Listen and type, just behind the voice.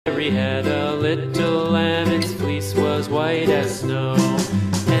Mary had a little lamb, its fleece was white as snow.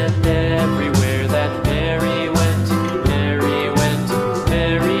 And everywhere that Mary went, Mary went,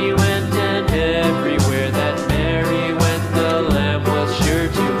 Mary went, and everywhere that Mary went, the lamb was sure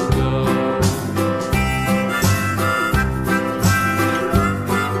to go.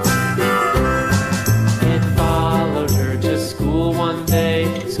 It followed her to school one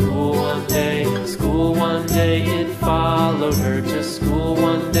day, school one day, school one day. It followed her to school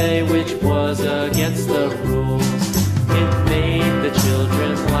one day, which was against the rules. It made the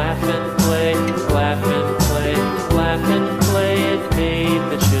children laugh and play, laugh and play, laugh and play. It made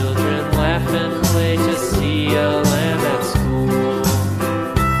the children laugh and play to see a lamb at school.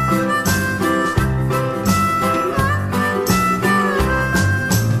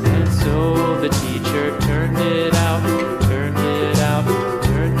 And so the teacher turned it out, turned it out,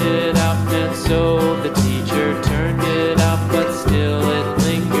 turned it out. And so the teacher turned it out, but still it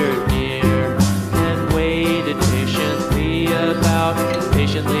lingered near and waited patiently about,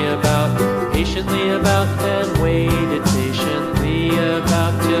 patiently about, patiently about, and